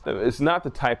It's not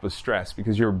the type of stress,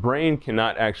 because your brain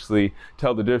cannot actually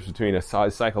tell the difference between a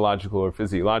psychological or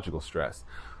physiological stress.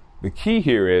 The key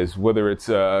here is whether it's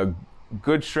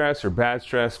good stress or bad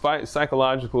stress,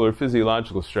 psychological or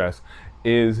physiological stress,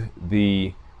 is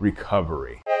the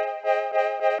recovery.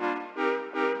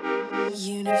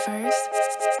 Universe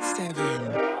 7.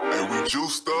 And we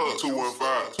juiced up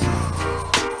 215.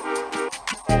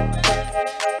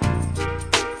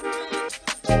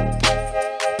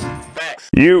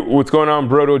 What's going on,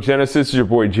 Brotogenesis? This is your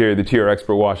boy Jerry, the TR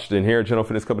Expert Washington here at General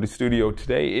Fitness Company Studio.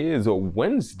 Today is a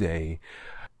Wednesday.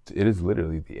 It is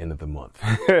literally the end of the month,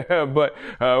 but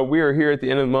we are here at the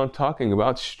end of the month talking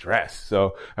about stress.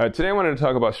 So today I wanted to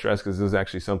talk about stress because this is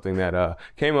actually something that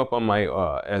came up on my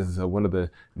as one of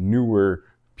the newer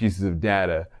pieces of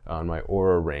data on my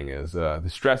Oura Ring. Is the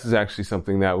stress is actually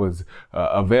something that was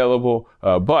available,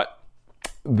 but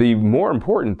the more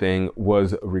important thing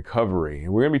was recovery.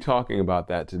 And we're going to be talking about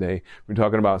that today. We're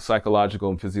talking about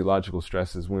psychological and physiological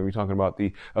stresses. We're going to be talking about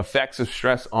the effects of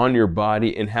stress on your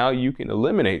body and how you can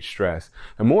eliminate stress.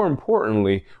 And more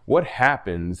importantly, what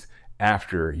happens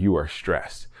after you are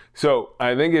stressed. So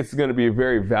I think it's going to be a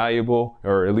very valuable,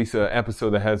 or at least an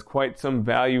episode that has quite some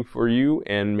value for you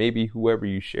and maybe whoever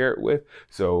you share it with.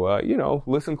 So,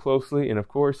 listen closely. And of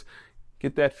course,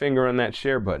 get that finger on that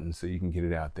share button so you can get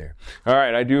it out there. All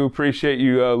right, I do appreciate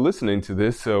you listening to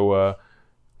this. So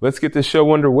let's get this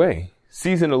show underway.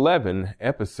 Season 11,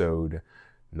 episode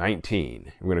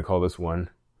 19. We're going to call this one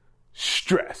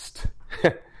Stressed.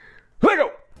 Let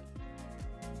go!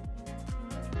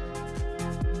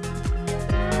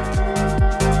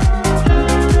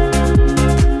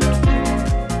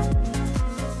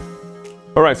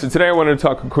 All right, so today I wanted to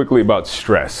talk quickly about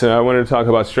stress. I wanted to talk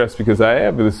about stress because I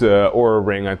have this Oura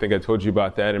Ring. I think I told you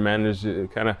about that.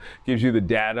 It kind of gives you the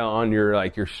data on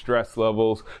your stress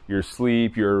levels, your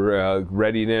sleep, your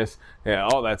readiness,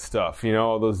 all that stuff.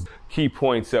 All those key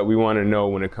points that we want to know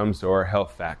when it comes to our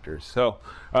health factors. So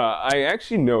I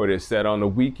actually noticed that on the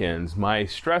weekends, my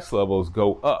stress levels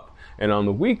go up. And on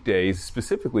the weekdays,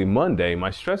 specifically Monday,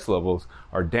 my stress levels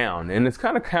are down. And it's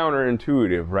kind of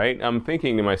counterintuitive, right? I'm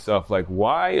thinking to myself,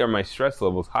 why are my stress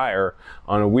levels higher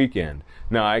on a weekend?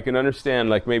 Now, I can understand,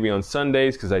 maybe on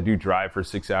Sundays, because I do drive for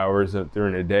 6 hours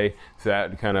during the day, so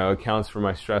that kind of accounts for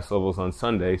my stress levels on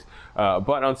Sundays.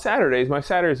 But on Saturdays, my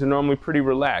Saturdays are normally pretty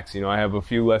relaxed. I have a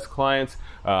few less clients.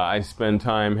 I spend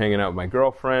time hanging out with my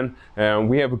girlfriend, and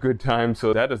we have a good time,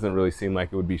 so that doesn't really seem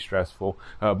like it would be stressful.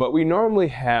 But we normally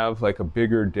have a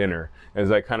bigger dinner as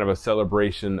kind of a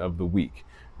celebration of the week,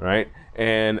 right?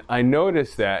 And I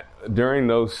noticed that during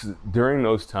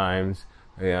those times,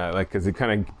 because it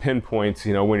kind of pinpoints,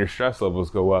 when your stress levels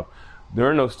go up.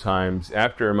 During those times,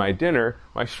 after my dinner,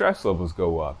 my stress levels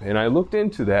go up. And I looked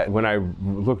into that. When I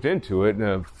looked into it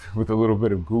with a little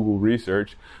bit of Google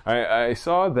research, I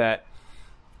saw that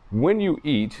when you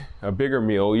eat a bigger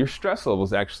meal, your stress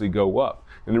levels actually go up.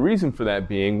 And the reason for that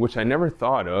being, which I never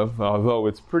thought of, although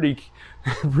it's pretty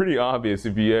obvious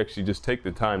if you actually just take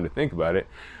the time to think about it,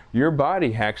 your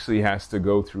body actually has to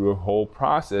go through a whole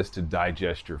process to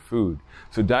digest your food.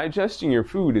 So digesting your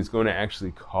food is going to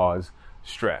actually cause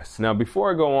stress. Now,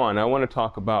 before I go on, I want to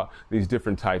talk about these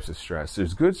different types of stress.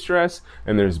 There's good stress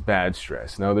and there's bad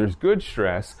stress. Now, there's good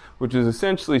stress, which is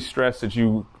essentially stress that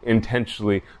you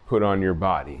intentionally put on your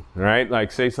body,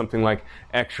 right? Say something like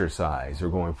exercise or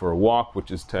going for a walk,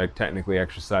 which is technically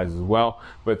exercise as well,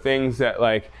 but things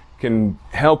that can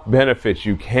help benefit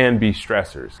you can be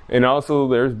stressors. And also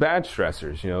there's bad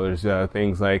stressors. There's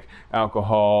things like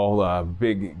alcohol,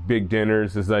 big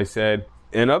dinners, as I said,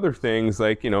 and other things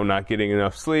like, not getting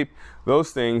enough sleep.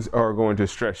 Those things are going to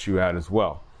stress you out as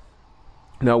well.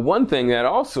 Now, one thing that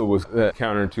also was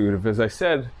counterintuitive, as I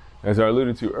said, as I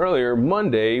alluded to earlier,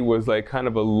 Monday was kind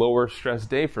of a lower stress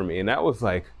day for me. And that was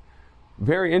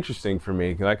very interesting for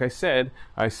me. Like I said,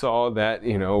 I saw that,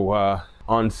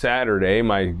 on Saturday,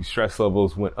 my stress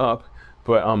levels went up.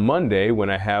 But on Monday,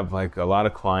 when I have a lot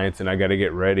of clients and I got to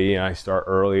get ready and I start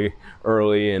early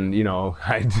and,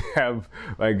 I have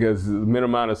as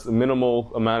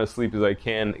minimal amount of sleep as I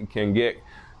can get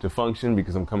to function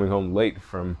because I'm coming home late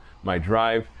from my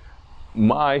drive,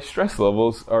 my stress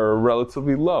levels are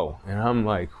relatively low. And I'm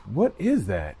like, what is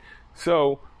that?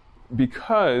 So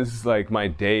because my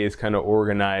day is kind of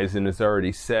organized and it's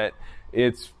already set,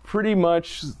 it's pretty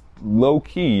much low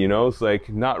key, it's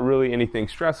not really anything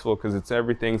stressful because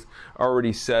everything's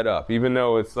already set up. Even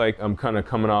though it's I'm kind of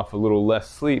coming off a little less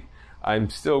sleep, I'm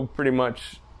still pretty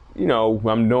much,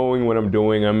 I'm knowing what I'm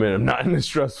doing. I'm not in a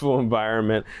stressful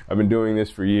environment. I've been doing this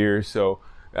for years. So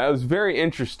that was very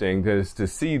interesting to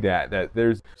see that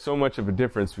there's so much of a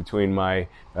difference between my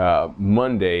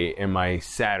Monday and my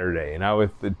Saturday, and I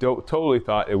totally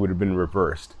thought it would have been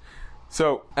reversed.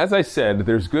 So, as I said,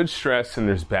 there's good stress and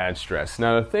there's bad stress.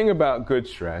 Now, the thing about good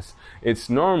stress, it's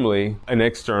normally an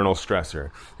external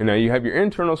stressor. And now you have your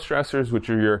internal stressors, which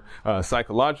are your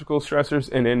psychological stressors,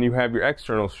 and then you have your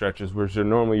external stressors, which are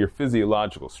normally your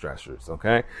physiological stressors,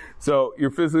 okay? So, your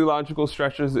physiological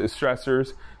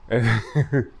stressors,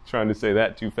 trying to say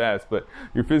that too fast, but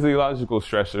your physiological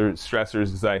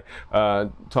stressors, as I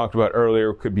talked about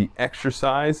earlier, could be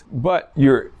exercise, but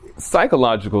your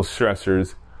psychological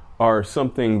stressors are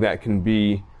something that can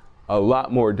be a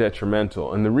lot more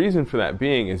detrimental. And the reason for that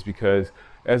being is because,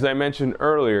 as I mentioned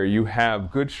earlier, you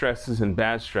have good stresses and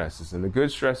bad stresses. And the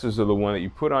good stresses are the one that you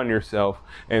put on yourself,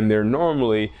 and they're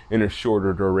normally in a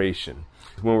shorter duration.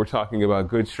 When we're talking about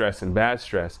good stress and bad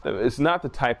stress, it's not the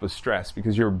type of stress,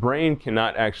 because your brain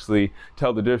cannot actually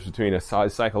tell the difference between a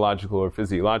psychological or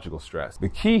physiological stress. The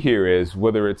key here is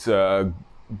whether it's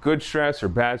good stress or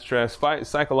bad stress,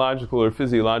 psychological or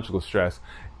physiological stress,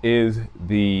 is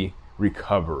the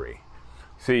recovery.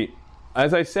 See,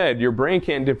 as I said, your brain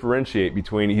can't differentiate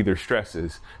between either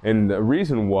stresses, and the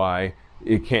reason why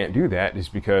it can't do that is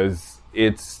because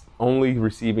it's only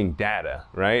receiving data,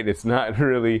 right? It's not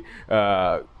really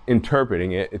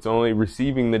interpreting it. It's only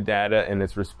receiving the data and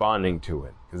it's responding to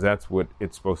it, because that's what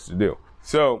it's supposed to do.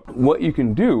 So what you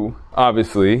can do,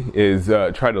 obviously, is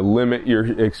try to limit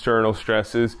your external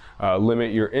stresses,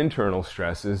 limit your internal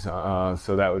stresses.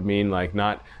 So that would mean like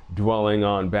not dwelling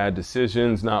on bad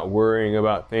decisions, not worrying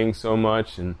about things so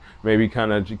much, and maybe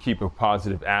kind of keep a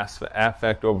positive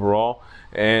affect overall.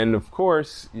 And of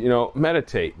course,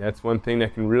 meditate. That's one thing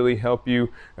that can really help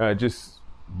you just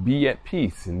be at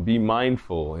peace and be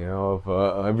mindful,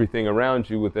 of everything around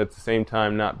you, with at the same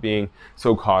time not being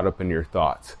so caught up in your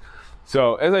thoughts.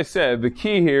 So, as I said, the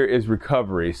key here is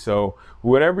recovery. So,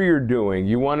 whatever you're doing,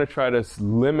 you want to try to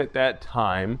limit that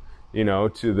time,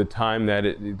 to the time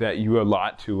that you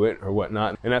allot to it or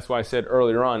whatnot. And that's why I said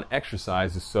earlier on,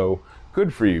 exercise is so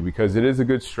good for you, because it is a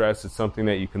good stress. It's something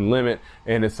that you can limit,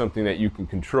 and it's something that you can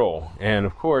control. And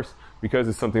of course, because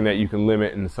it's something that you can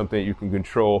limit and something that you can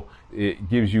control, it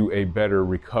gives you a better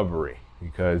recovery,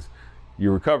 because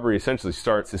your recovery essentially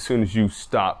starts as soon as you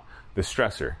stop the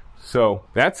stressor. So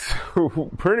that's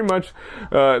pretty much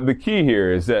the key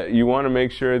here, is that you want to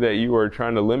make sure that you are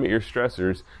trying to limit your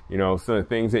stressors. Some of the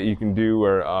things that you can do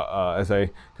are, as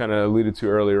I kind of alluded to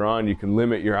earlier on, you can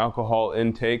limit your alcohol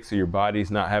intake, so your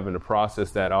body's not having to process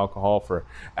that alcohol for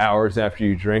hours after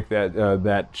you drink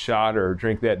that shot or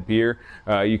drink that beer.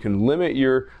 You can limit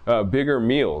your bigger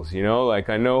meals. Like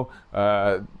I know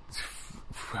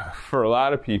for a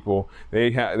lot of people, they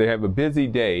have a busy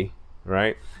day,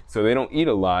 right? So they don't eat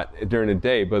a lot during the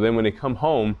day, but then when they come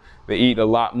home, they eat a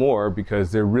lot more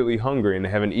because they're really hungry and they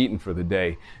haven't eaten for the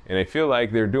day. And they feel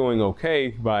like they're doing okay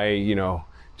by,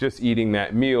 just eating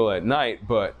that meal at night,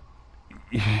 but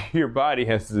your body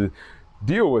has to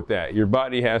deal with that. Your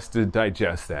body has to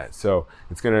digest that. So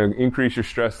it's going to increase your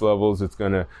stress levels. It's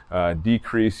going to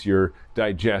decrease your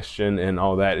digestion, and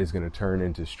all that is going to turn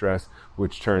into stress,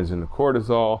 which turns into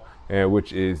cortisol,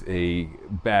 which is a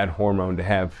bad hormone to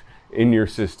have in your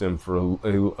system for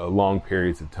a long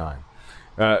periods of time.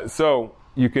 So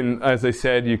you can, as I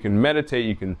said, you can meditate,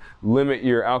 you can limit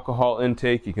your alcohol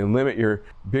intake, you can limit your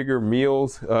bigger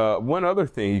meals. One other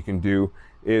thing you can do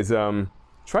is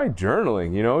try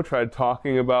journaling, try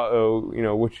talking about,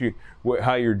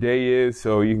 how your day is,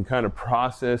 so you can kind of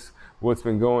process what's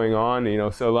been going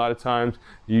on. So a lot of times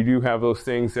you do have those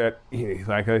things that,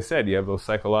 like I said, you have those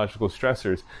psychological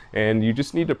stressors, and you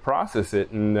just need to process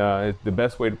it. And the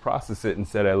best way to process it,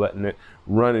 instead of letting it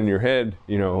run in your head,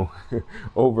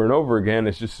 over and over again,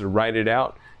 is just to write it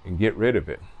out and get rid of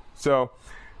it. So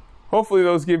hopefully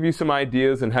those give you some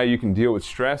ideas on how you can deal with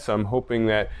stress. I'm hoping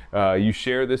that you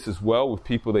share this as well with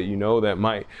people that that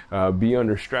might be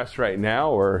under stress right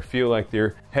now, or feel like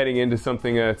they're heading into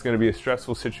something that's going to be a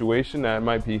stressful situation that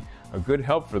might be a good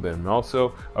help for them.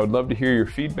 Also, I would love to hear your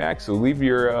feedback, so leave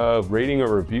your rating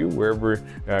or review wherever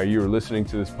you're listening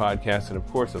to this podcast. And of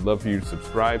course, I'd love for you to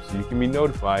subscribe so you can be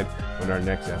notified when our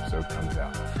next episode comes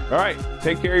out. All right,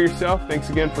 take care of yourself. Thanks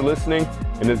again for listening.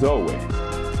 And as always,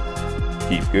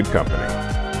 keep good company.